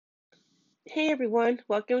Hey everyone,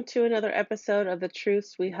 welcome to another episode of the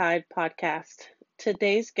Truths We Hide podcast.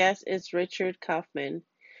 Today's guest is Richard Kaufman.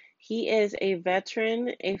 He is a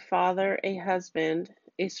veteran, a father, a husband,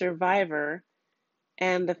 a survivor,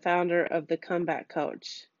 and the founder of the Comeback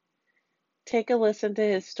Coach. Take a listen to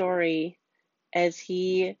his story as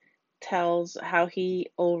he tells how he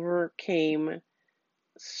overcame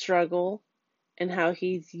struggle and how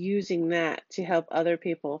he's using that to help other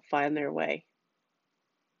people find their way.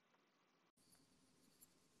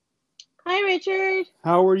 Hi, Richard.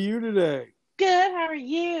 How are you today? Good. How are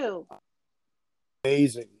you?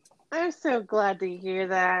 Amazing. I'm so glad to hear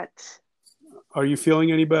that. Are you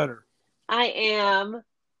feeling any better? I am.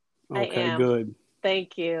 I Okay, am. good.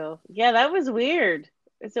 Thank you. Yeah, that was weird.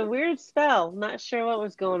 It's a weird spell. Not sure what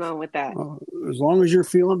was going on with that. Uh, as long as you're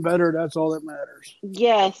feeling better, that's all that matters.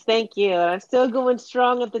 Yes, thank you. I'm still going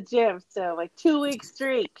strong at the gym. So, like 2 week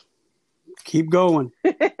streak. Keep going.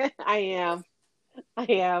 I am. I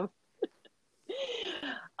am.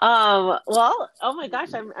 Well, oh my gosh,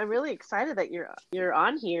 I'm really excited that you're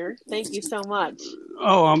on here. Thank you so much.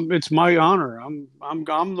 Oh, it's my honor. I'm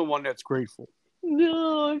the one that's grateful.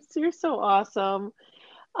 No, you're so awesome.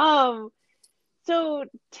 Um, so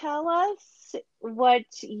tell us what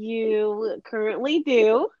you currently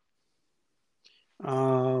do.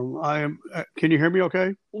 I am. Can you hear me?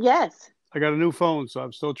 Okay. Yes. I got a new phone, so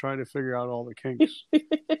I'm still trying to figure out all the kinks.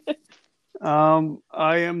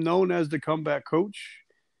 I am known as the comeback coach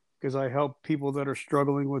because I help people that are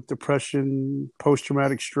struggling with depression,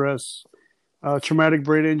 post-traumatic stress, traumatic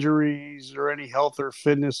brain injuries, or any health or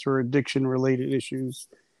fitness or addiction related issues.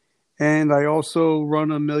 And I also run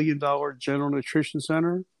 $1 million general nutrition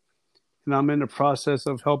center. And I'm in the process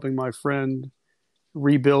of helping my friend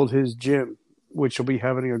rebuild his gym, which will be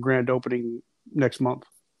having a grand opening next month.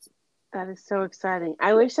 That is so exciting.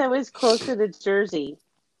 I wish I was closer to Jersey.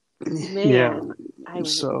 Yeah. Man, I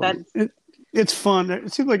So that's it's fun.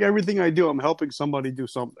 It seems like everything I do, I'm helping somebody do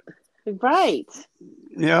something. right.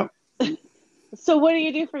 Yeah. So what do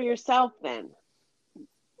you do for yourself then?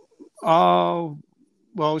 Uh,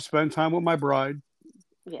 well, spend time with my bride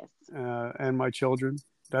Yes. and my children.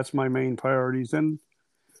 That's my main priorities. And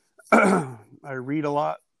I read a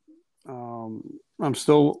lot. I'm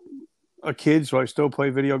still a kid, so I still play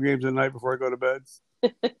video games at night before I go to bed.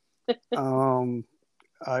 Um,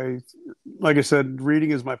 I, like I said,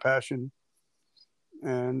 reading is my passion,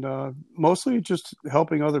 and mostly just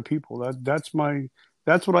helping other people. That's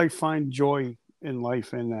what I find joy in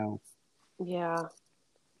life in now. Yeah.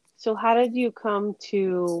 So how did you come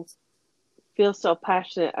to feel so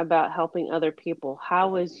passionate about helping other people? How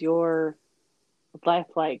was your life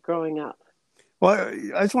like growing up? Well,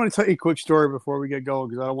 I just want to tell you a quick story before we get going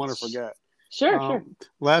because I don't want to forget. Sure, sure.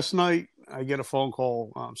 Last night I get a phone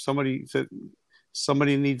call. Somebody said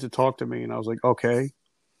somebody needs to talk to me, and I was like, okay.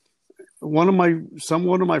 One of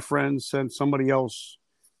my friends sent somebody else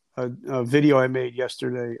a video I made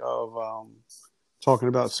yesterday of talking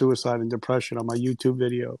about suicide and depression on my YouTube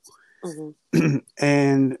video,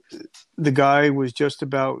 and the guy was just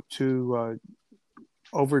about to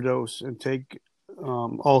overdose and take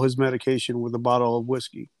all his medication with a bottle of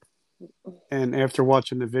whiskey. And after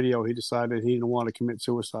watching the video, he decided he didn't want to commit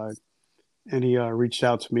suicide, and he reached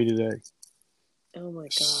out to me today. Oh my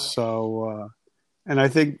gosh. So, and I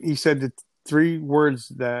think he said the three words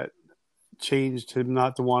that changed him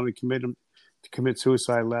not to want to commit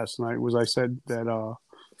suicide last night was I said that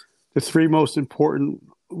the three most important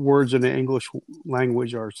words in the English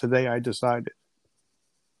language are "today I decided,"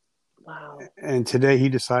 Wow. and today he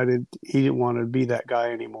decided he didn't want to be that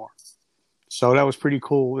guy anymore. So that was pretty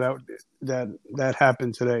cool. That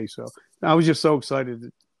happened today. So I was just so excited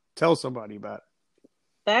to tell somebody about it.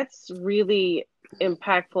 That's really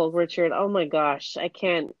impactful, Richard. Oh my gosh. I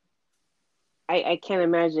can't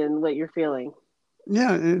imagine what you're feeling.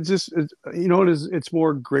 Yeah, you know, it's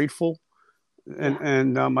more grateful. Yeah.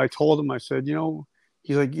 And I told him, I said,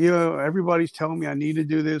 he's like, yeah, everybody's telling me I need to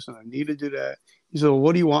do this and I need to do that. He said, well,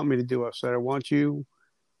 what do you want me to do? I said, I want you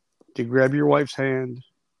to grab your wife's hand,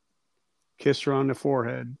 kiss her on the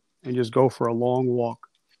forehead, and just go for a long walk.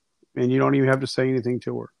 And you don't even have to say anything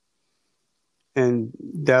to her. And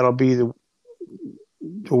that'll be the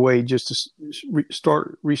way just to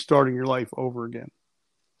start restarting your life over again.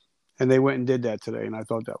 And they went and did that today, and I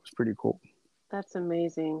thought that was pretty cool. That's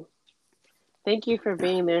amazing. Thank you for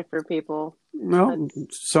being there for people. Well,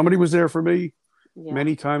 somebody was there for me Yeah.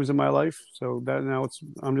 many times in my life, so that now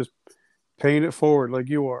I'm just paying it forward like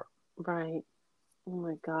you are. Right. Oh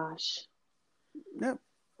my gosh. Yep.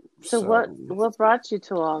 So what brought you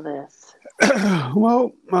to all this?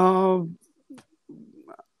 Well,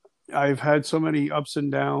 I've had so many ups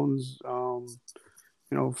and downs.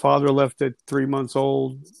 Father left at 3 months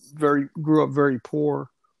old. Grew up very poor.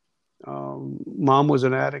 Mom was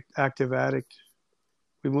an active addict.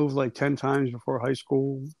 We moved like 10 times before high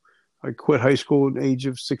school. I quit high school at the age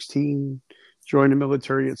of 16, joined the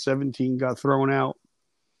military at 17, got thrown out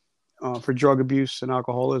for drug abuse and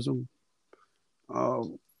alcoholism. Uh,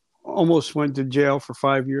 Almost went to jail for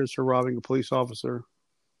 5 years for robbing a police officer.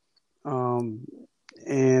 Um,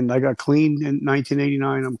 and I got clean in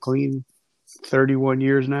 1989. I'm clean 31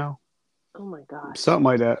 years now. Oh my gosh. Something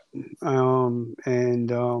like that. And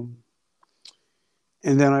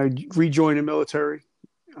then I rejoined the military.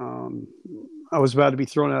 Um, I was about to be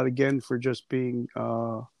thrown out again for just being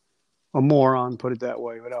a moron, put it that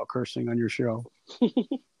way, without cursing on your show.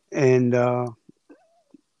 And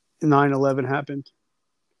 9/11 happened.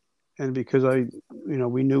 And because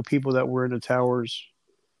we knew people that were in the towers,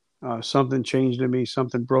 something changed in me,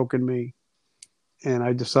 something broke in me. And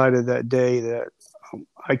I decided that day that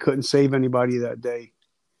I couldn't save anybody that day.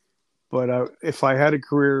 But if I had a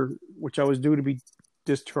career, which I was due to be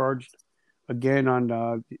discharged again on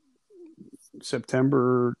the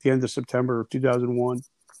end of September of 2001,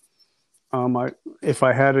 if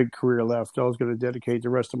I had a career left, I was going to dedicate the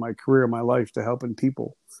rest of my career, my life, to helping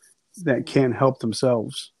people that can't help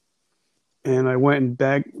themselves. And I went and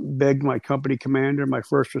begged my company commander, my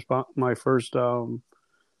CO,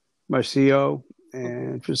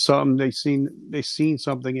 and for something they seen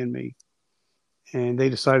something in me, and they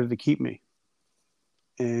decided to keep me.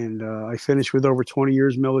 And I finished with over 20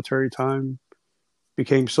 years military time,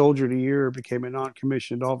 became soldier of the year, became a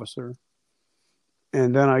non-commissioned officer.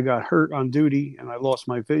 And then I got hurt on duty, and I lost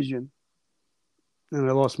my vision, and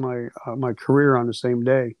I lost my career on the same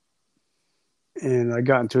day. And I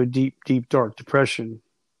got into a deep, deep, dark depression.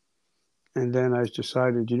 And then I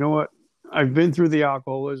decided, you know what? I've been through the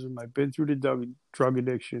alcoholism. I've been through the drug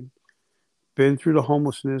addiction, been through the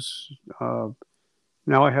homelessness. Now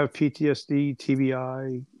I have PTSD,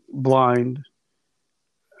 TBI, blind.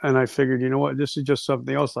 And I figured, you know what? This is just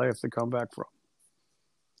something else I have to come back from.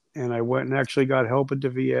 And I went and actually got help at the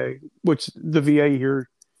VA, which the VA here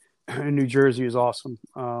in New Jersey is awesome.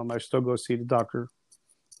 I still go see the doctor.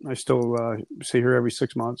 I still see her every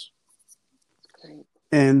 6 months. Great.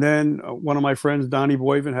 And then one of my friends, Donnie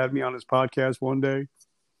Boyven, had me on his podcast one day.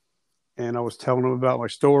 And I was telling him about my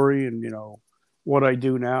story and, what I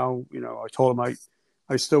do now. I told him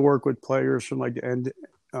I still work with players from like the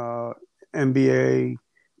NBA,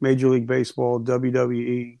 Major League Baseball,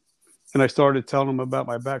 WWE. And I started telling him about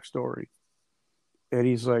my backstory. And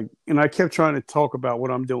he's like, and I kept trying to talk about what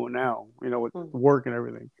I'm doing now, with work and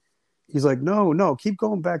everything. He's like, no, keep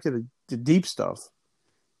going back to the deep stuff.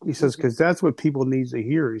 He says, because that's what people need to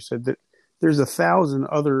hear. He said that there's 1,000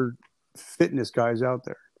 other fitness guys out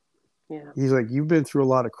there. Yeah. He's like, you've been through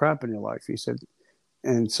a lot of crap in your life. He said,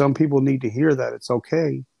 and some people need to hear that it's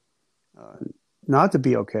okay not to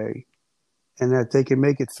be okay, and that they can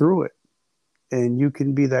make it through it. And you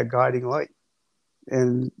can be that guiding light.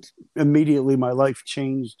 And immediately my life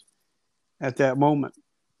changed at that moment.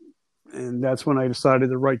 And that's when I decided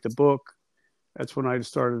to write the book. That's when I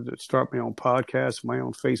started to start my own podcast, my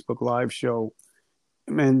own Facebook Live show.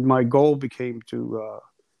 And my goal became to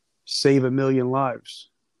save 1 million lives.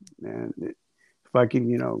 And if I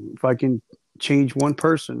can change one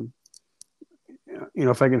person,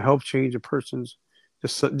 if I can help change a person's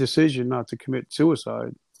decision not to commit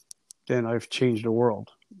suicide, then I've changed the world.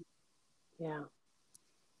 Yeah.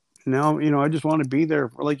 Now, I just want to be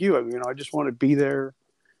there like you. I just want to be there,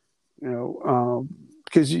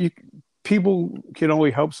 because people can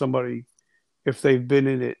only help somebody if they've been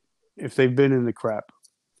in it, if they've been in the crap.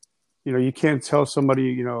 You can't tell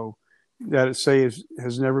somebody, that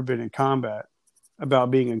has never been in combat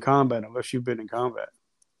about being in combat unless you've been in combat.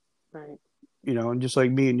 Right. And just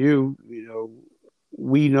like me and you,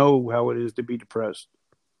 we know how it is to be depressed,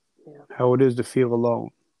 how it is to feel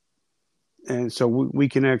alone. And so we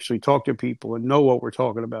can actually talk to people and know what we're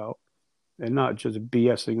talking about and not just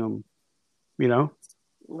BSing them,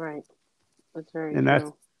 Right. That's very and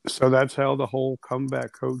true. That's how the whole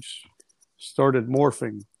comeback coach started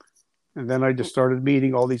morphing. And then I just started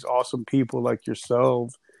meeting all these awesome people like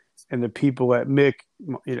yourself and the people at MIC,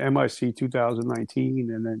 MIC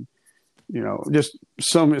 2019. And then, just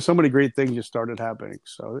so many great things just started happening.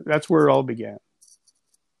 So that's where it all began.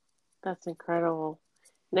 That's incredible.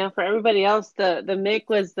 Now, for everybody else, the MIC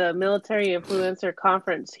was the Military Influencer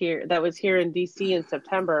Conference here that was here in DC in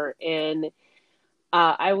September, and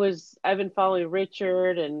I've been following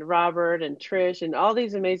Richard and Robert and Trish and all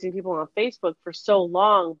these amazing people on Facebook for so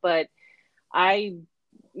long, but I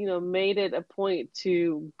made it a point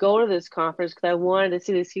to go to this conference because I wanted to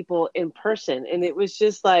see these people in person. And it was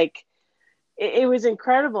just like, it was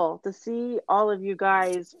incredible to see all of you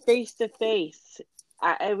guys face to face.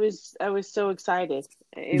 I was so excited.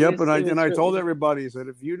 It Yep, was it and was I told really everybody, I said,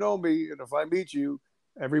 if you know me and if I meet you,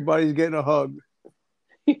 everybody's getting a hug.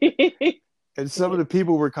 And some of the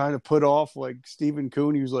people were kind of put off, like Stephen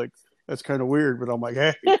Kuhn. He was like, "That's kind of weird," but I'm like,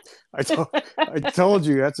 "Hey, I told I told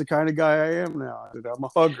you that's the kind of guy I am now. I said, I'm a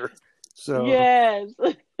hugger." So, yes.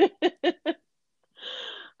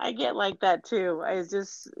 I get like that too. I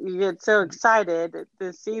just you get so excited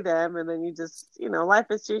to see them, and then you just life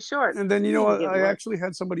is too short. and then You need to give I them actually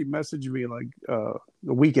had somebody message me like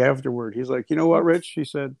the week afterward. He's like, "You know what, Rich?" He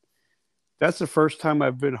said, "That's the first time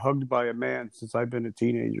I've been hugged by a man since I've been a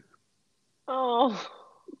teenager." Oh,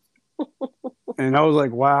 And I was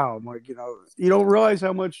like, "Wow!" I'm like, you don't realize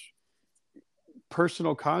how much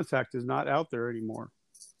personal contact is not out there anymore.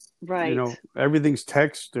 right. Everything's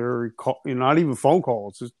text or call, not even phone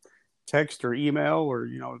calls, just text or email or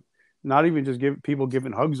not even just give people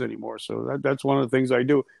giving hugs anymore. So that's one of the things I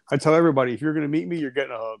do. I tell everybody, if you're going to meet me, you're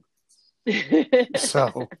getting a hug.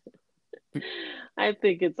 So I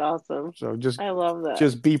think it's awesome. so just I love that.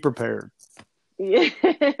 just be prepared. Yeah.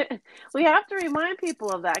 We have to remind people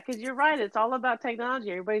of that because you're right. It's all about technology.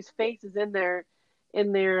 Everybody's face is in their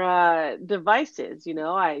devices.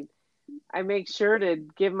 I make sure to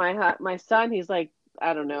give my son. He's like,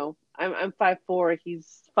 I don't know. I'm 5'4".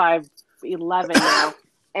 He's 5'11" now,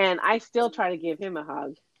 and I still try to give him a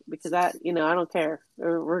hug because I don't care.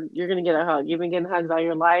 You're gonna get a hug. You've been getting hugs all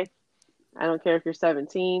your life. I don't care if you're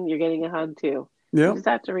 17. You're getting a hug too. You Yeah. just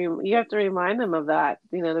have to you have to remind them of that.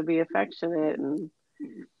 To be affectionate, and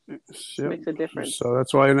just Yep. makes a difference. So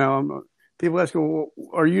that's why now people ask, well,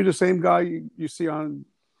 are you the same guy you see on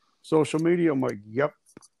social media? I'm like, yep.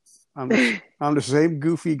 I'm the same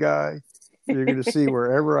goofy guy you're going to see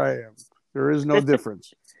wherever I am. There is no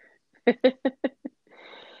difference.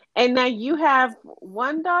 And now you have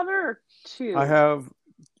one daughter or I two? have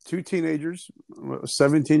two teenagers, a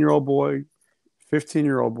 17-year-old boy,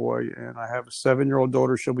 15-year-old boy, and I have a 7-year-old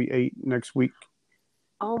daughter. She'll be 8 next week.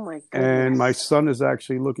 Oh my And my goodness. son is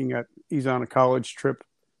actually he's on a college trip,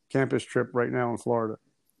 campus trip right now in Florida.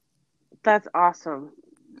 That's awesome.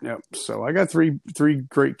 Yep. So I got three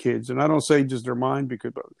great kids, and I don't say just they're mine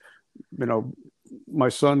because you know my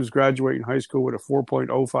son is graduating high school with a 4.05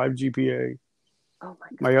 GPA. Oh my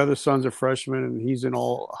My goodness. other son's a freshman, and he's in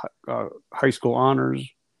all high school honors.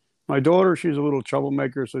 My daughter, she's a little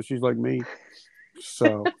troublemaker, so she's like me.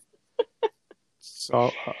 So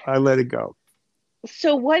I let it go.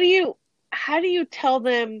 So how do you tell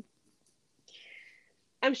them?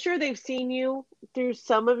 I'm sure they've seen you through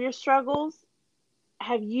some of your struggles.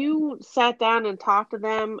 Have you sat down and talked to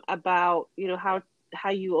them about, how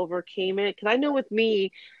you overcame it? Because I know with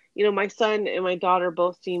me, my son and my daughter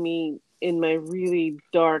both see me in my really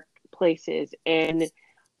dark places, and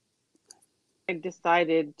I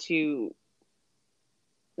decided to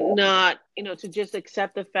not, to just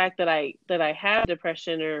accept the fact that I have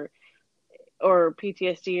depression or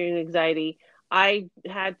PTSD or anxiety. I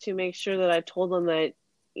had to make sure that I told them that,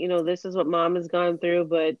 this is what mom has gone through,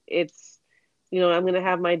 but I'm going to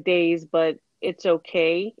have my days, but it's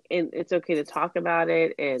okay. And it's okay to talk about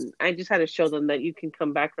it. And I just had to show them that you can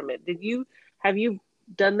come back from it. Have you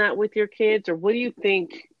done that with your kids, or what do you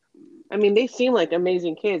think? I mean, they seem like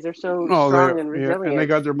amazing kids. They're so Oh, strong and yeah, and they resilient.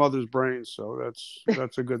 got their mother's brains, so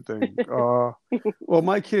that's a good thing. Well,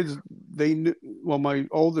 my kids, my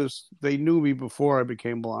oldest, they knew me before I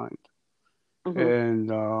became blind, Hmm.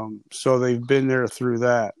 and so they've been there through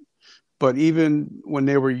that. But even when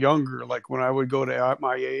they were younger, like when I would go to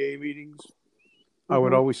my AA meetings, I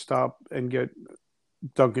would Hmm. always stop and get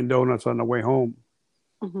Dunkin' Donuts on the way home.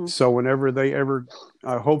 Hmm. So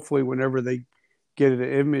hopefully, whenever they get an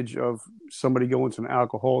image of somebody going to an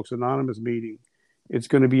Alcoholics Anonymous meeting, it's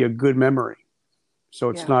going to be a good memory. So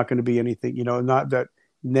it's Yeah. not going to be anything, not that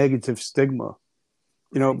negative stigma.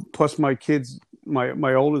 Right. Plus my kids,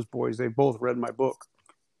 my oldest boys, they both read my book,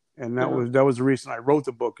 and that Uh-huh. was the reason I wrote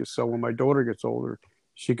the book, is so when my daughter gets older,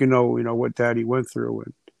 she can know what Daddy went through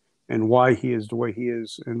and why he is the way he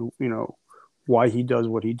is, and why he does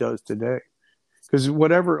what he does today. Because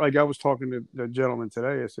whatever, like I was talking to the gentleman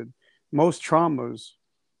today, I said most traumas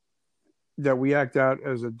that we act out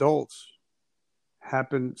as adults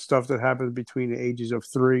stuff that happens between the ages of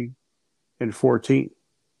 3 and 14.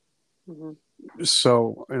 Hmm.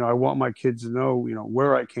 So, I want my kids to know,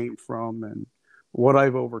 where I came from and what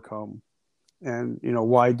I've overcome, and,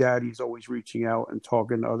 why Daddy's always reaching out and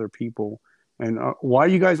talking to other people, and why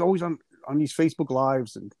you guys always on these Facebook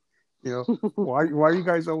lives and You know, why are you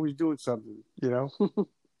guys always doing something? You know,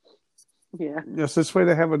 Yeah. yes, this way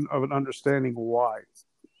they have an understanding why.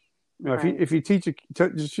 You know, Right. if you teach you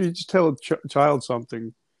just tell a child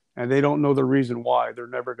something, and they don't know the reason why, they're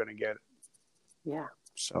never going to get it. Yeah.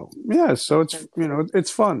 So yeah, so it's That's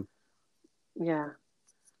it's fun. yeah.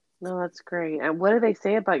 No, that's great. And what do they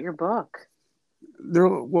say about your book?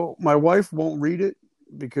 Well, my wife won't read it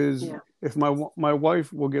because Yeah. if my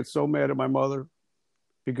wife will get so mad at my mother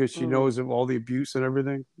because she Mm. knows of all the abuse and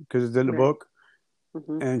everything because it's in the Right. book,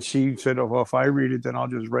 Mhm. and she said, "Oh, well, if I read it, then I'll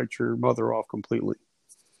just write your mother off completely."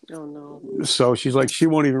 Oh no. So she's like, she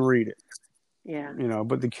won't even read it. Yeah.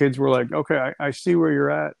 But the kids were like, okay, I see where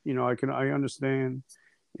you're at. I understand,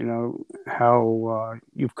 how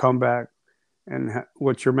you've come back and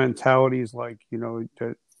what your mentality is like,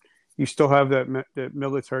 that you still have that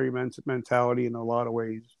military mentality in a lot of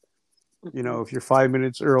ways. Mhm. If you're 5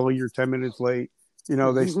 minutes early, you're 10 minutes late,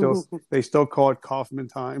 they still call it Kaufman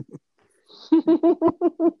time,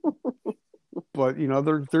 but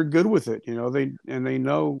they're good with it. They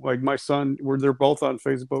know, like my son, where they're both on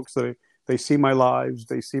Facebook, so they see my lives,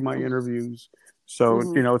 they see my interviews. So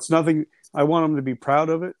Mhm. it's nothing. I want them to be proud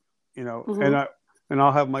of it. And Mhm.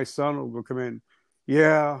 I'll have my son will come in.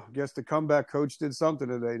 Yeah, I guess the comeback coach did something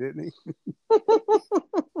today, didn't he?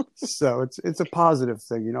 So it's a positive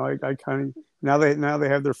thing. I kind of now they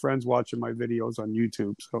have their friends watching my videos on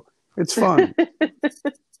YouTube, so it's fun.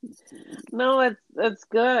 No, it's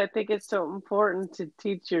good. I think it's so important to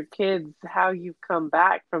teach your kids how you've come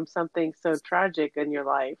back from something so tragic in your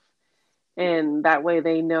life. And that way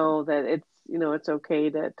they know that it's okay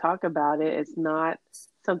to talk about it. It's not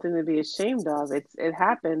something to be ashamed of. It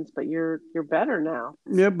happens, but you're better now.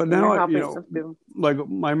 Yeah, but And you're now helping other people. like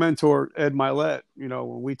my mentor Ed Milet,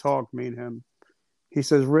 when we talk, me and him, he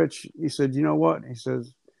says, Rich, he said, you know what? He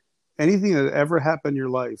says, anything that ever happened in your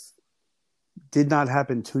life did not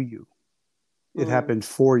happen to you. It Mm. happened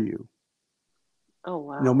for you, Oh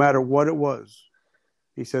no wow. matter what it was.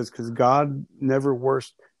 He says, because God never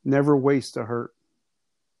wastes a hurt.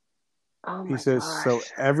 Oh He my says, so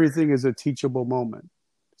gosh. everything is a teachable moment.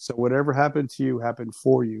 So whatever happened to you happened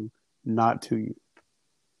for you, not to you.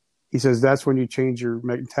 He says that's when you change your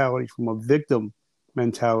mentality from a victim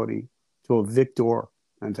mentality to a victor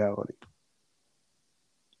mentality.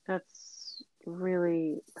 That's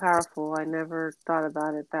really powerful. I never thought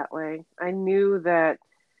about it that way. I knew that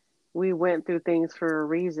we went through things for a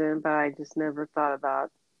reason, but I just never thought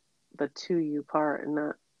about the to you part and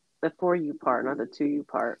not the for you part, not the to you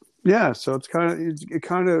part. Yeah, so it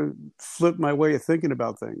kind of flipped my way of thinking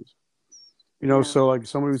about things. Yeah. So like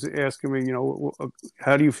somebody was asking me,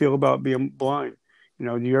 how do you feel about being blind? Do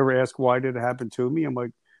you ever ask why did it happen to me? I'm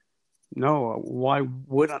like, no, why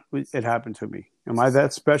would it happen to me? Am I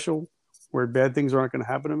that special where bad things aren't going to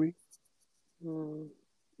happen to me? Mm,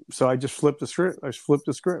 So I just flipped the script. I flipped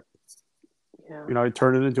the script. yeah. I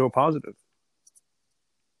turned it into a positive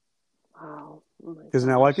Wow. Oh my because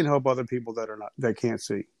now I can gosh. help other people that can't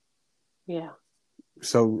see. Yeah.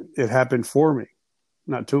 So it happened for me,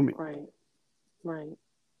 not to me. Right. Right.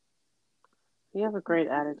 You have a great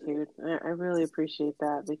attitude. I really appreciate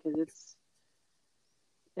that because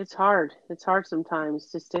it's hard. It's hard sometimes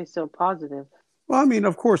to stay so positive. Well, I mean,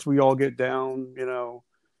 of course, we all get down,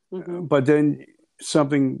 Mhm. but then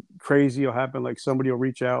something crazy will happen. Like somebody will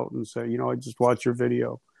reach out and say, I just watched your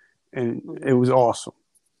video and it Mhm. was awesome.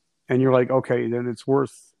 And you're like, okay, then it's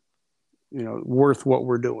worth what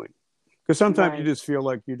we're doing. Because sometimes you Right. just feel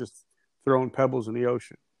like you're just throwing pebbles in the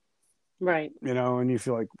ocean, Right. and you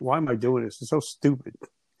feel like, why am I doing this? It's so stupid.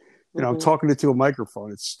 I'm Mhm. talking into a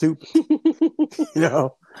microphone. It's stupid, you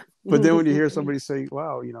know. But then when you hear somebody say,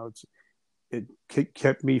 wow, it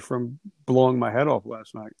kept me from blowing my head off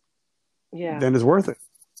last night, Yeah. then it's worth it.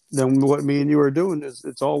 Then what me and you are doing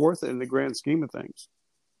it's all worth it in the grand scheme of things.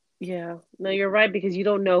 Yeah. No, you're right because you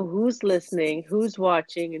don't know who's listening, who's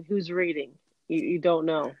watching, and who's reading. You don't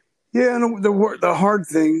know. Yeah, and the hard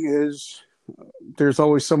thing is there's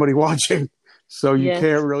always somebody watching, so you can't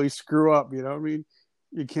Yes. really screw up. You know what I mean?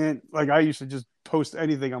 You can't, like, I used to just post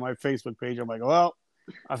anything on my Facebook page. I'm like, well,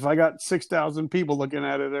 if I got 6,000 people looking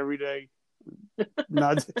at it every day,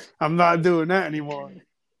 not I'm not doing that anymore.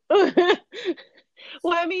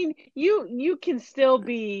 Well, I mean, you can still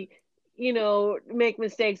be, make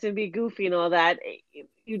mistakes and be goofy and all that.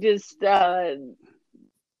 You just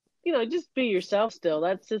just be yourself still.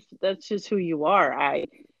 That's just who you are. Oh,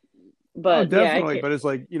 But yeah, I definitely. can. But it's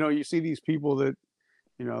like, you see these people that,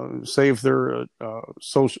 say if they're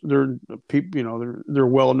social, they're people, they're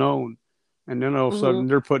well known, and then all of a Hmm. sudden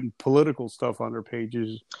they're putting political stuff on their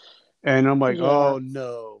pages, and I'm like, Yeah. oh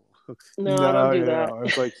no. No, don't No, do that.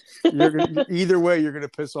 it's like either way, you're gonna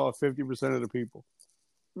piss off 50% of the people.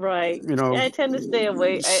 Right. You Yeah, know, I tend to stay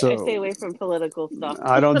away. I stay so away from political stuff.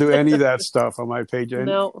 I don't do any of that stuff on my page. And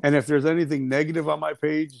No. and if there's anything negative on my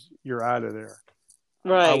page, you're out of there. I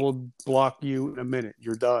Right. will block you in a minute.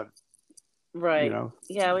 You're done. You Right. know.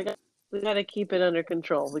 Yeah, we got to keep it under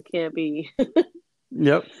control. We can't be.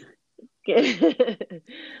 Yep.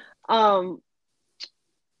 um.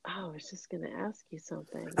 Oh, I was just gonna ask you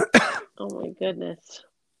something. Oh my goodness.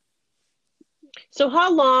 So,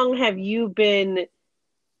 how long have you been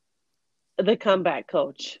the comeback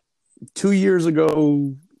coach? 2 years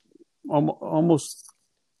ago, almost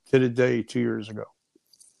to the day, 2 years ago.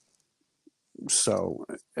 So,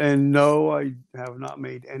 and no, I have not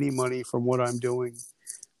made any money from what I'm doing.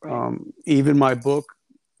 Right. Even my book,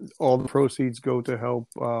 all the proceeds go to help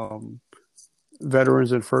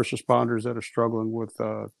veterans and first responders that are struggling with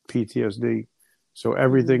PTSD. So Mm-hmm.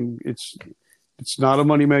 everything, it's not a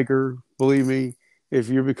moneymaker. Believe me, if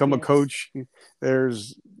you become a Yes. coach,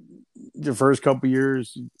 there's the first couple of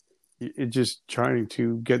years, it's just trying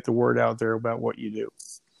to get the word out there about what you do.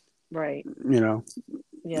 Right. You know,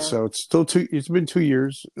 Yeah. so it's still two. It's been 2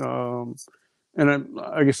 years, and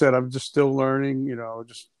like I said, I'm just still learning.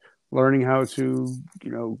 Just learning how to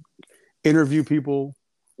interview people.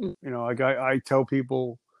 Mm. Like I tell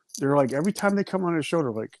people, they're like every time they come on the show,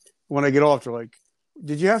 they're like when I get off, they're like,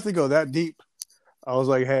 "Did you have to go that deep?" I was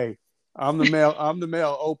like, "Hey, I'm the male. I'm the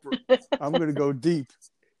male Oprah. I'm gonna go deep."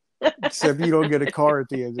 Except you don't get a car at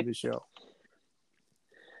the end of the show.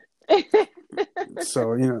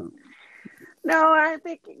 So No, I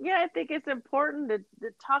think it's important to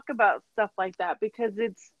talk about stuff like that because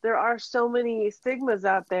there are so many stigmas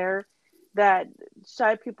out there that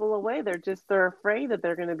shy people away. They're afraid that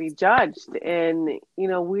they're going to be judged. And, I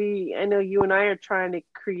know you and I are trying to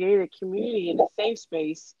create a community and a safe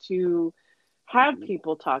space to have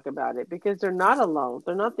people talk about it because they're not alone.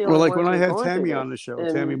 They're not the well, only like ones when who I are had going through Tammy this. on the show,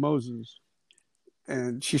 Tammy And, Moses,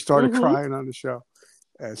 and she started mm-hmm. crying on the show,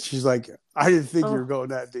 and she's like, "I didn't think you were Oh. going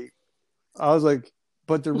that deep." I was like,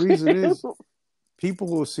 "But the reason is, people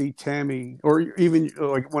will see Tammy, or even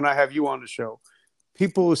like when I have you on the show,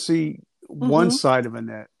 people will see one Mm-hmm. side of a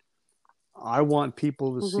net. I want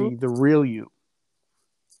people to Mm-hmm. see the real you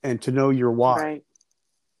and to know your why. Right.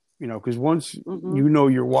 Because once Mm-hmm. you know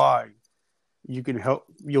your why, you can help.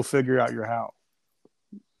 You'll figure out your how,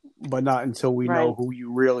 but not until we know Right. who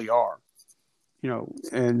you really are.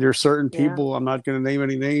 And there's certain Yeah. people. I'm not going to name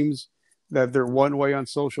any names that they're one way on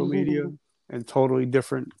social media and totally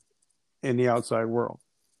different in the outside world.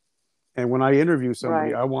 And when I interview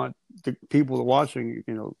somebody, Right. I want the people watching,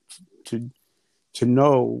 to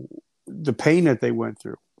know the pain that they went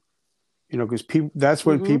through. Because that's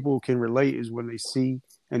when Mm-hmm. people can relate is when they see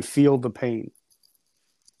and feel the pain.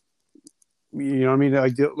 You know what I mean?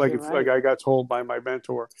 You're Like right. I got told by my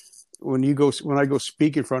mentor, when I go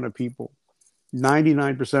speak in front of people,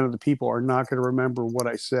 99% of the people are not going to remember what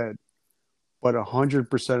I said, but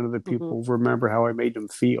 100% of the Mm-hmm. people remember how I made them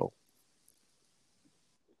feel.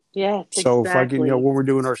 Yes, So if I can, exactly. when we're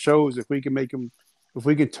doing our shows, if we can make them, if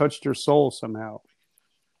we can touch their soul somehow,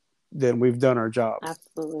 then we've done our job.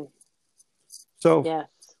 Absolutely. So Yes.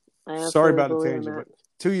 I sorry absolutely about the believe in tangent, that. but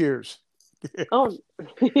 2 years. Oh,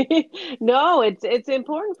 no, it's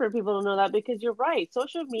important for people to know that because you're right.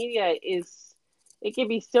 Social media it can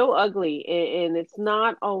be so ugly and it's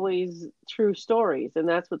not always true stories. And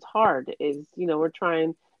that's what's hard is,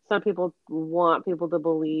 some people want people to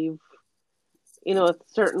believe, a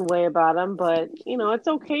certain way about them, but, it's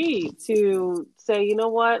okay to say, you know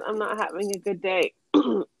what, I'm not having a good day.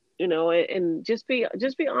 And just be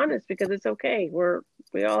honest because it's okay.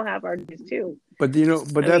 We all have our days too. But I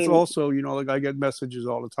that's mean, also, like I get messages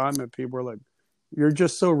all the time and people are like, "You're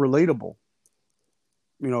just so relatable."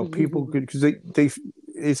 People could because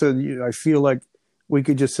they said, I feel like we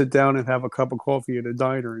could just sit down and have a cup of coffee at a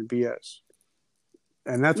diner and BS,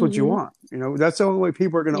 and that's what you hmm want. That's the only way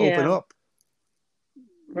people are going to open yeah, up.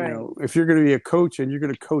 right. If you're going to be a coach and you're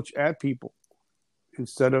going to coach at people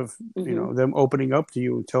instead of hmm them opening up to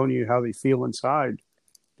you and telling you how they feel inside,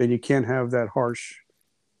 then you can't have that harsh,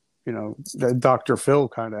 that Dr. Phil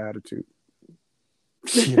kind of attitude.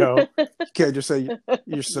 You can't just say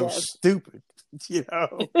you're so Yes. stupid. You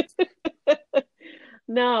know.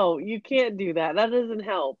 No, you can't do that. That doesn't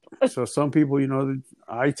help. So some people,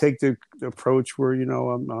 I take the approach where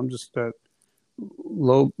I'm just that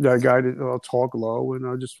guy that I'll talk low, and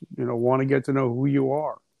I just want to get to know who you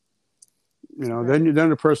are. Right. Then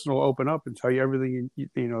the person will open up and tell you everything.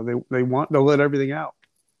 They'll let everything out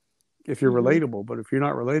if you're hmm relatable. But if you're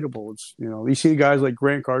not relatable, it's you see guys like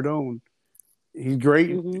Grant Cardone. He's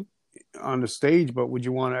great hmm on the stage, but would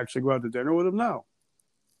you want to actually go out to dinner with him? No.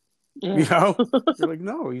 You Yeah. know, you're like,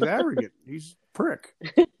 no, he's arrogant. He's a prick.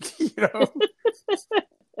 You know?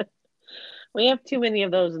 We have too many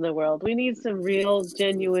of those in the world. We need some real,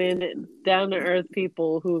 genuine, down to earth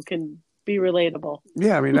people who can be relatable.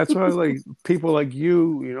 Yeah, I mean, that's why like people like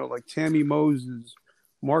you know, like Tammy Moses,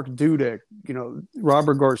 Mark Dudek, you know,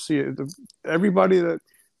 Robert Garcia, everybody that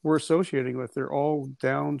we're associating with, they're all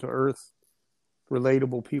down to earth,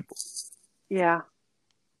 relatable people. Yeah.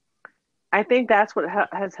 I think that's what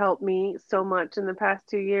has helped me so much in the past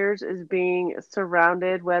 2 years is being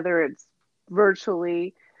surrounded, whether it's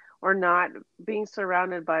virtually or not, being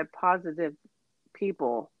surrounded by positive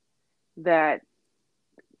people that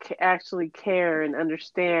actually care and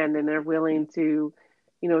understand and are willing to,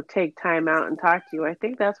 take time out and talk to you. I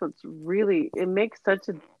think that's what's really, it makes such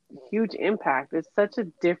a huge impact. It's such a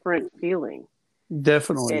different feeling.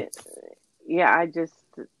 Definitely. It, yeah, I just,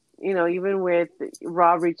 even with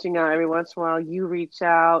Rob reaching out every once in a while, you reach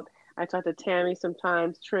out. I talk to Tammy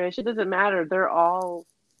sometimes, Trish. It doesn't matter. They're all,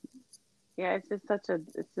 yeah.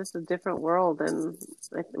 It's just a different world, and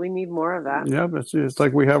we need more of that. Yeah, it's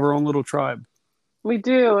like we have our own little tribe. We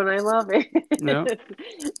do, and I love Yeah. it.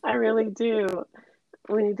 I really do.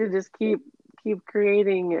 We need to just keep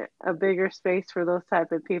creating a bigger space for those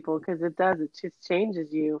type of people because it does. It just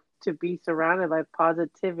changes you to be surrounded by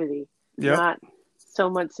positivity, Yep. not so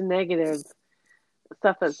much negative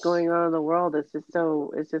stuff that's going on in the world. It's just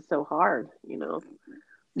so hard.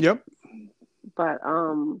 Yep. But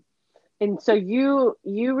and so you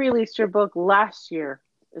released your book last year,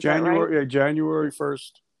 is that right? January, yeah, January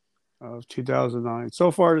 1st of 2009.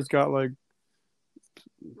 So far, it's got like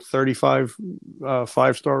 35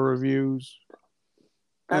 5-star reviews.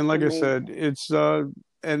 And That's like I amazing. said,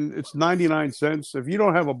 it's 99 cents. If you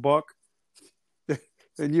don't have a buck,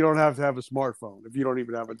 then you don't have to have a smartphone if you don't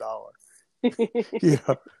even have a dollar.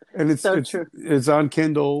 Yeah. And it's So it's true. it's on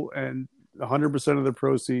Kindle, and 100% of the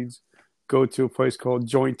proceeds go to a place called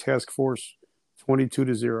Joint Task Force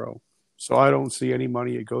 22-0. So I don't see any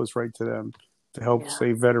money. It goes right to them to help Yeah.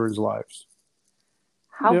 save veterans' lives.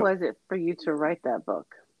 How Yep. was it for you to write that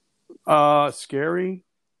book? Scary.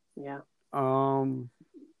 Yeah. Um,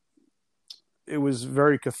 it was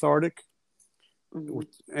very cathartic, Hmm.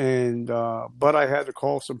 and but I had to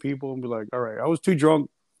call some people and be like, "All right, I was too drunk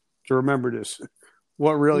to remember this.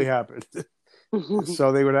 What really happened?"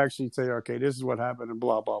 So they would actually say, "Okay, this is what happened," and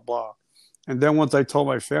blah blah blah. And then once I told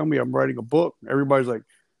my family I'm writing a book, everybody's like,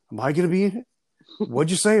 "Am I going to be in it?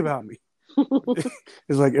 What'd you say about me?"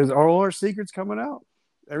 It's like, are all our secrets coming out?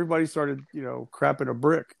 Everybody started, crapping a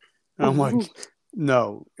brick. And I'm like,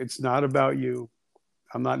 no, it's not about you.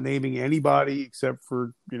 I'm not naming anybody except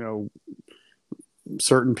for,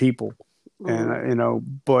 certain people.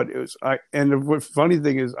 And, but it was, and the funny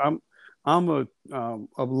thing is I'm a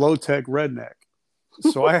low tech redneck.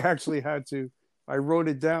 So I actually I wrote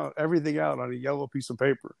it down, everything out on a yellow piece of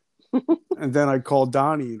paper. And then I called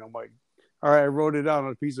Donnie and I'm like, all right, I wrote it out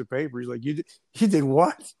on a piece of paper. He's like, you did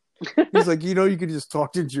what? He's like, you could just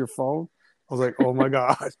talk into your phone. I was like, oh my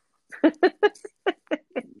God.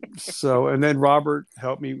 So, and then Robert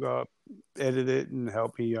helped me edit it and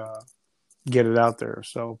help me get it out there.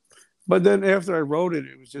 So, but then after I wrote it,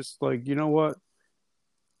 it was just like, you know what?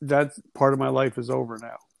 That part of my life is over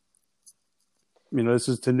now. This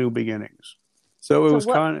is to new beginnings. So it So was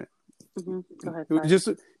what? kind of, Go ahead. it was Sorry. just,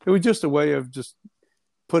 it was just a way of just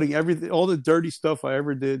putting everything, all the dirty stuff I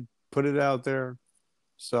ever did, put it out there,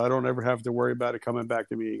 so I don't ever have to worry about it coming back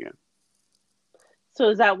to me again. So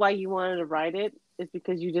is that why you wanted to write it? Is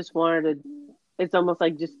because you just wanted to? It's almost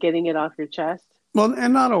like just getting it off your chest. Well,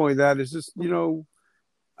 and not only that, it's just, Mm-hmm.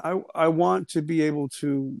 I want to be able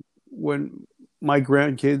to, when my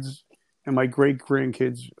grandkids and my great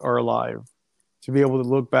grandkids are alive, to be able to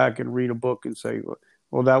look back and read a book and say,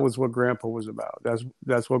 well, that was what Grandpa was about.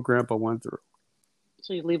 That's what Grandpa went through.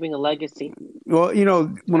 So you're leaving a legacy, Well, when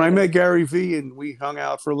I kind of. met Gary Vee and we hung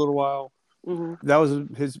out for a little while, Mm-hmm. that was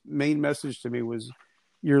his main message to me was,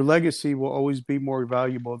 your legacy will always be more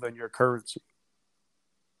valuable than your currency.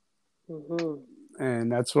 Mm-hmm.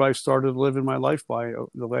 And that's what I started living my life by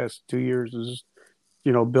the last 2 years is,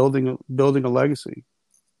 building a legacy.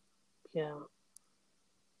 Yeah.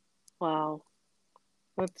 Wow.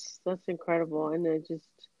 That's incredible. And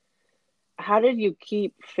how did you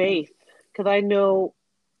keep faith? Because I know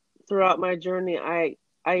throughout my journey, I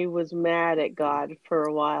was mad at God for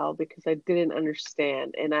a while because I didn't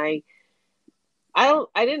understand, and I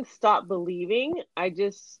didn't stop believing. I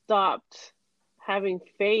just stopped having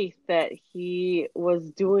faith that He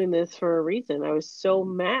was doing this for a reason. I was so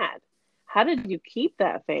mad. how did you keep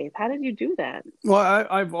that faith? How did you do that? Well,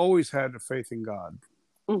 I've always had a faith in God,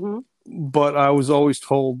 Mm-hmm. but I was always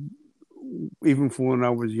told, even from when I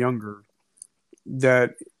was younger,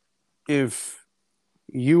 that if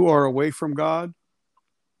you are away from God,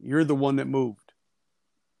 you're the one that moved.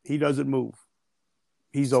 He doesn't move.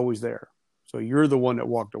 He's always there. So you're the one that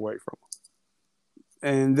walked away from him.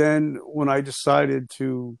 And then when I decided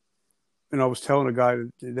to, and I was telling a guy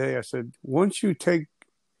today, I said, once you take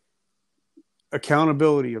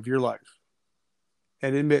accountability of your life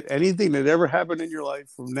and admit anything that ever happened in your life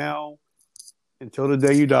from now until the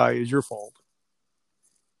day you die is your fault.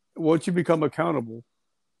 Once you become accountable,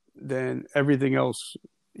 then everything else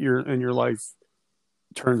in your life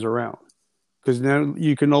turns around. Because now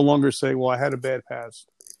you can no longer say, well, I had a bad past.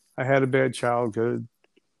 I had a bad childhood,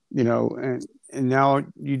 and now I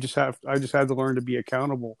just had to learn to be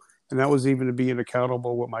accountable. And that was even to being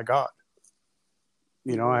accountable with my God.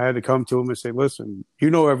 Mm-hmm. I had to come to him and say, listen, you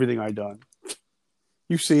know everything I done.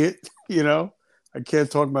 You see it, I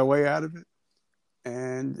can't talk my way out of it.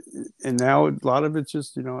 And now a lot of it's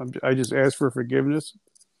just, I just ask for forgiveness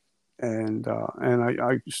and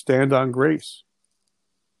I stand on grace,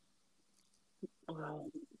 Wow.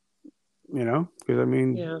 because I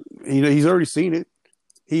mean, Yeah. he's already seen it.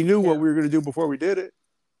 He knew what Yeah. we were going to do before we did it.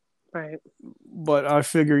 Right. But I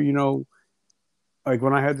figure, like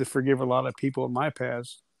when I had to forgive a lot of people in my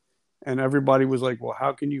past and everybody was like, well,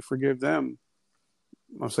 how can you forgive them?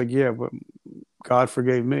 I was like, yeah, but God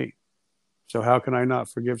forgave me. So how can I not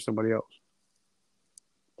forgive somebody else?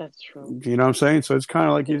 That's true. You know what I'm saying? So it's kind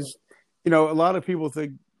of like Yeah. a lot of people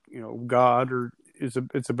think, God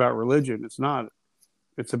it's about religion. It's not.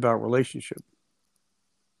 It's about relationship.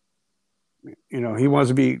 He wants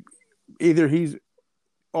to be either he's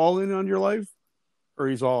all in on your life or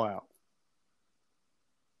he's all out.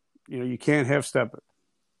 You can't half step it.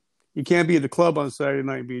 You can't be at the club on Saturday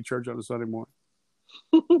night and be at church on a Sunday morning.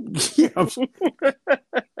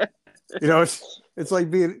 It's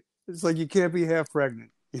like you can't be half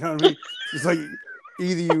pregnant. You know what I mean? It's like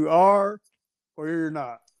either you are or you're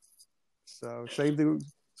not. So same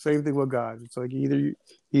thing with God. It's like either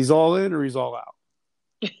he's all in or he's all out.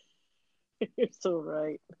 You're so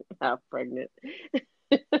right. Half pregnant.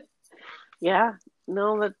 Yeah.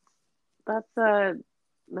 No, that's a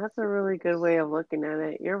that's a really good way of looking at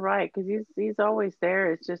it. You're right, because he's always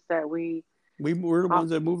there. It's just that We're the uh, ones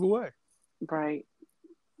that move away. right.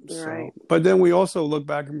 You're right. So, but then we also look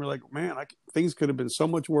back and we're like, man, things could have been so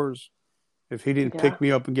much worse if he didn't Yeah, pick me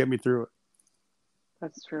up and get me through it.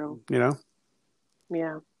 that's true. You know.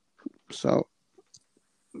 Yeah. So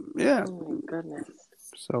yeah. Oh my goodness.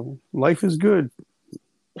 So life is good.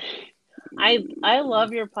 I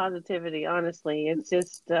love your positivity, honestly. It's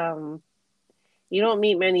just you don't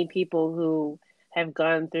meet many people who have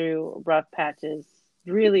gone through rough patches,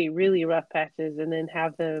 really, really rough patches, and then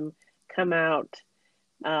have them come out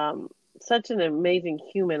um, such an amazing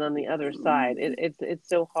human on the other side. It's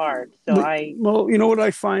so hard. So I Well, you know what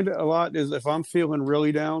I find a lot is if I'm feeling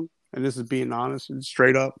really down, and this is being honest and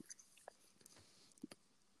straight up,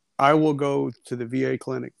 I will go to the VA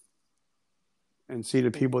clinic and see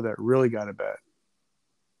the people that really got it bad.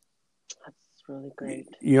 that's really great.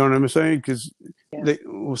 You know what I'm saying? Because Yeah.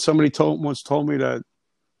 somebody once told me that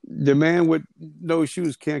the man with no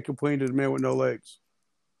shoes can't complain to the man with no legs.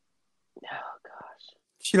 Oh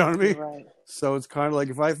gosh, You know what I you're mean? right. So it's kind of like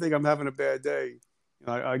if I think I'm having a bad day,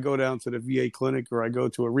 I go down to the VA clinic or I go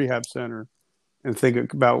to a rehab center and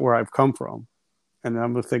think about where I've come from. And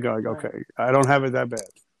I'm going to think like, Right. okay, I don't have it that bad.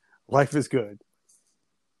 Life is good.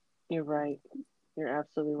 You're right. You're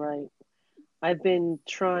absolutely right. I've been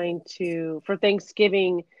trying to for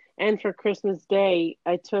Thanksgiving and for Christmas Day.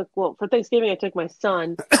 For Thanksgiving I took my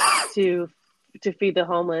son to feed the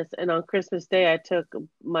homeless, and on Christmas Day I took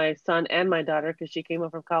my son and my daughter because she came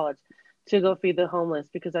up from college to go feed the homeless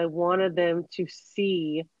because I wanted them to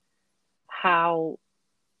see how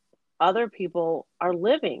other people are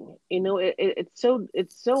living.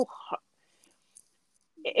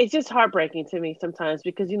 It's just heartbreaking to me sometimes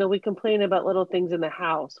because we complain about little things in the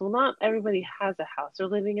house. Well, not everybody has a house. They're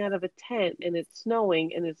living out of a tent and it's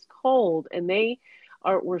snowing and it's cold and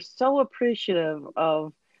we're so appreciative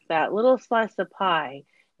of that little slice of pie,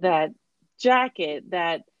 that jacket,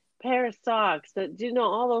 that pair of socks, that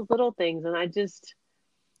all those little things. And I just,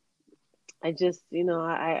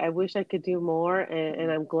 I wish I could do more,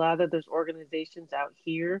 and I'm glad that there's organizations out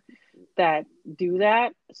here that do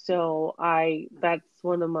that. So that's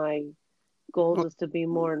one of my goals, is to be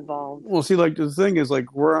more involved. Well, see, like the thing is, like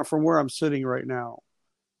from where I'm sitting right now,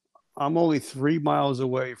 I'm only 3 miles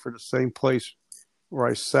away for the same place where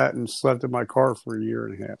I sat and slept in my car for a year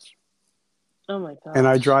and a half. Oh my And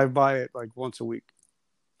I gosh. drive by it like once a week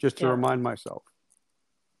just to Yeah. remind myself,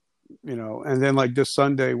 and then like this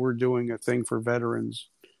Sunday, we're doing a thing for veterans.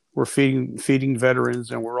 We're feeding veterans,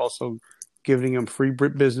 and we're also giving them free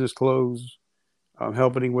business clothes,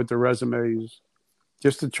 helping them with their resumes,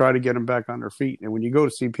 just to try to get them back on their feet. And when you go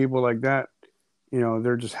to see people like that,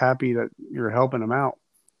 they're just happy that you're helping them out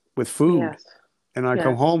with food. Yes. And I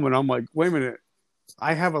come Yes. home and I'm like, wait a minute,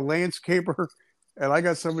 I have a landscaper and I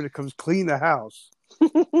got somebody that comes clean the house,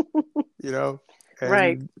 you know,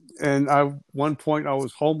 Right. and one point I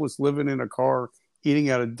was homeless, living in a car, eating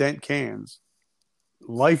out of dent cans.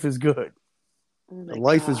 Life is good. Oh my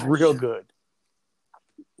Life is real gosh. good.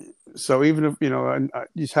 So even if and I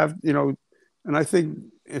just have and I think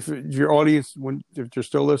if your audience, if you're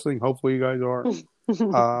still listening, hopefully you guys are,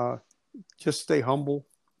 uh, just stay humble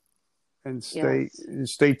and Yes.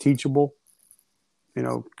 stay teachable.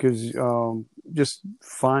 Because just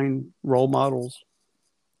find role models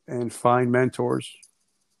and find mentors.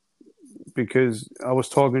 Because I was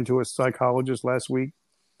talking to a psychologist last week,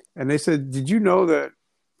 and they said, "Did you know that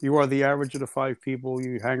you are the average of the 5 people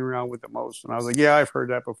you hang around with the most?" And I was like, "Yeah, I've heard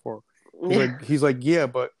that before." He's like, "Yeah,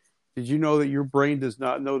 but did you know that your brain does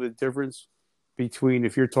not know the difference between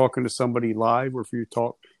if you're talking to somebody live or if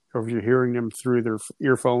you're hearing them through their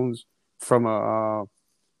earphones from a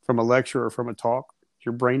lecture or from a talk?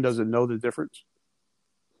 Your brain doesn't know the difference."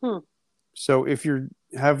 Hmm. So if you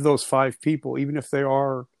have those 5 people, even if they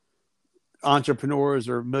are entrepreneurs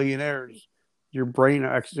or millionaires, your brain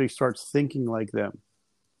actually starts thinking like them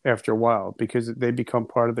after a while because they become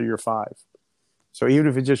part of your 5. So even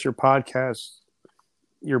if it's just your podcast,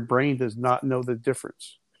 your brain does not know the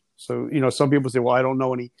difference. So, some people say, well, I don't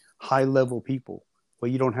know any high level people. Well,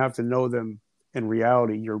 you don't have to know them in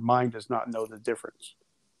reality. Your mind does not know the difference.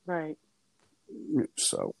 Right.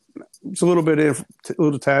 So it's a little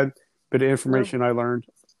tad bit of No. information I learned.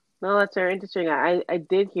 No, that's very interesting. I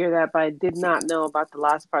did hear that, but I did not know about the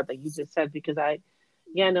last part that you just said because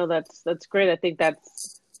yeah, no, that's great. I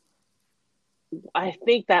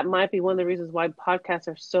think that might be one of the reasons why podcasts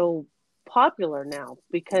are so popular now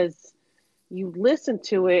because you listen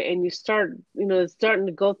to it and you start, it's starting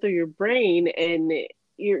to go through your brain and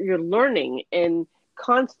you're learning and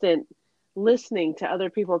constant listening to other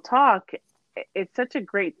people talk. It's such a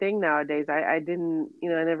great thing nowadays. I didn't, I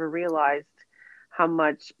never realized how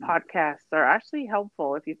much podcasts are actually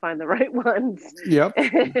helpful if you find the right ones. Yep.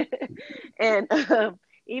 And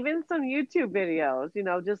even some YouTube videos,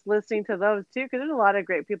 just listening to those too, because there's a lot of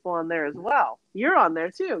great people on there as well. You're on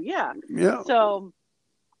there too, yeah. Yeah. So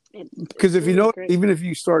it's Because if you really know, great. even if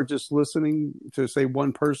you start just listening to say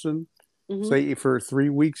one person, Hmm. say for 3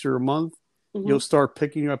 weeks or a month, Hmm. you'll start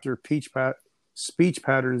picking up their speech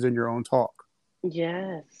patterns in your own talk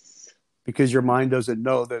Yes. because your mind doesn't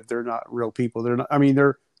know that they're not real people. They're not. I mean,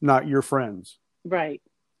 they're not your friends, Right.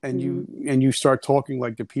 and Hmm. you start talking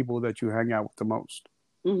like the people that you hang out with the most.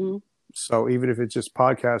 Hmm. So even if it's just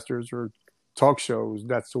podcasters or talk shows,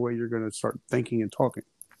 that's the way you're going to start thinking and talking.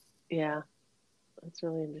 Yeah. That's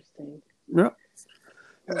really interesting. Yeah.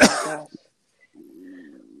 Oh my gosh.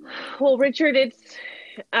 Well, Richard, it's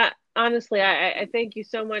honestly, I thank you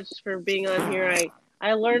so much for being on here.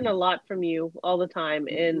 I learn a lot from you all the time,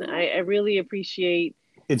 and I really appreciate.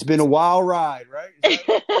 It's been a wild ride, right? Is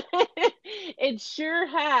that it? It sure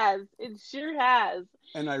has. It sure has.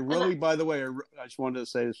 And I And really, by the way, I just wanted to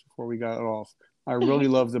say this before we got off. I really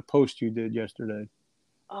love the post you did yesterday.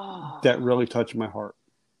 oh, That really touched my heart.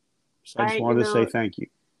 So I just I you wanted to say know thank you.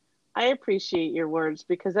 I appreciate your words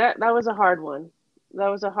because that was a hard one. That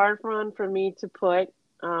was a hard one for me to put.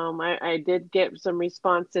 I did get some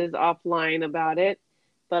responses offline about it,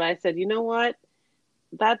 but I said, you know what?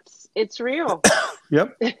 It's real.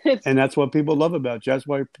 Yep. It's And that's what people love about you. That's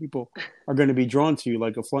why people are going to be drawn to you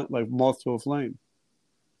like like moth to a flame.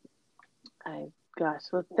 I gosh,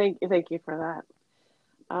 well thank you for that.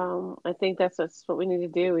 I think that's what we need to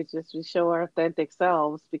do is just we show our authentic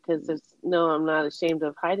selves because I'm not ashamed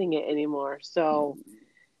of hiding it anymore. So,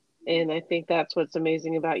 and I think that's what's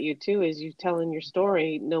amazing about you too is you telling your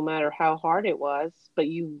story no matter how hard it was, but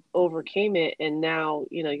you overcame it and now,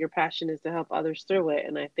 your passion is to help others through it.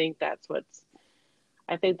 And I think that's what's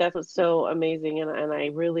so amazing and I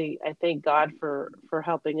thank God for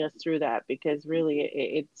helping us through that because really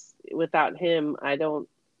it's without him I don't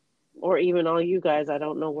or even all you guys, I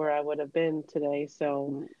don't know where I would have been today.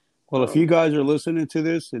 So, Well, if you um, guys are listening to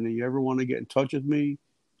this and you ever want to get in touch with me,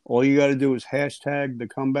 all you got to do is hashtag the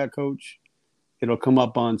comeback coach. It'll come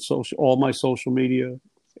up on all my social media,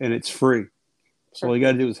 and it's free. So all you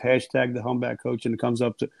got to perfect. do is hashtag the comeback coach, and it comes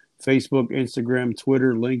up to Facebook, Instagram,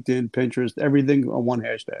 Twitter, LinkedIn, Pinterest, everything on one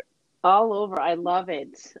hashtag. All over. I love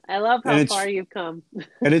it. I love and how far it's you've come.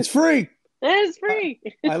 and it's free. It's I, free.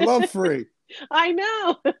 I love free. I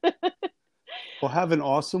know. Well, have an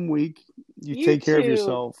awesome week. You You take care of too.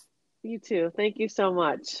 yourself. You too. Thank you so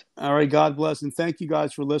much. All right. God bless, and thank you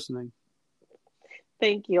guys for listening.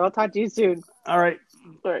 Thank you. I'll talk to you soon. All right.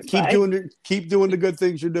 All right. Bye. Keep doing the good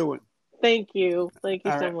things you're doing. Thank you. Thank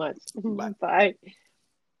you All so right. much. Bye. Bye.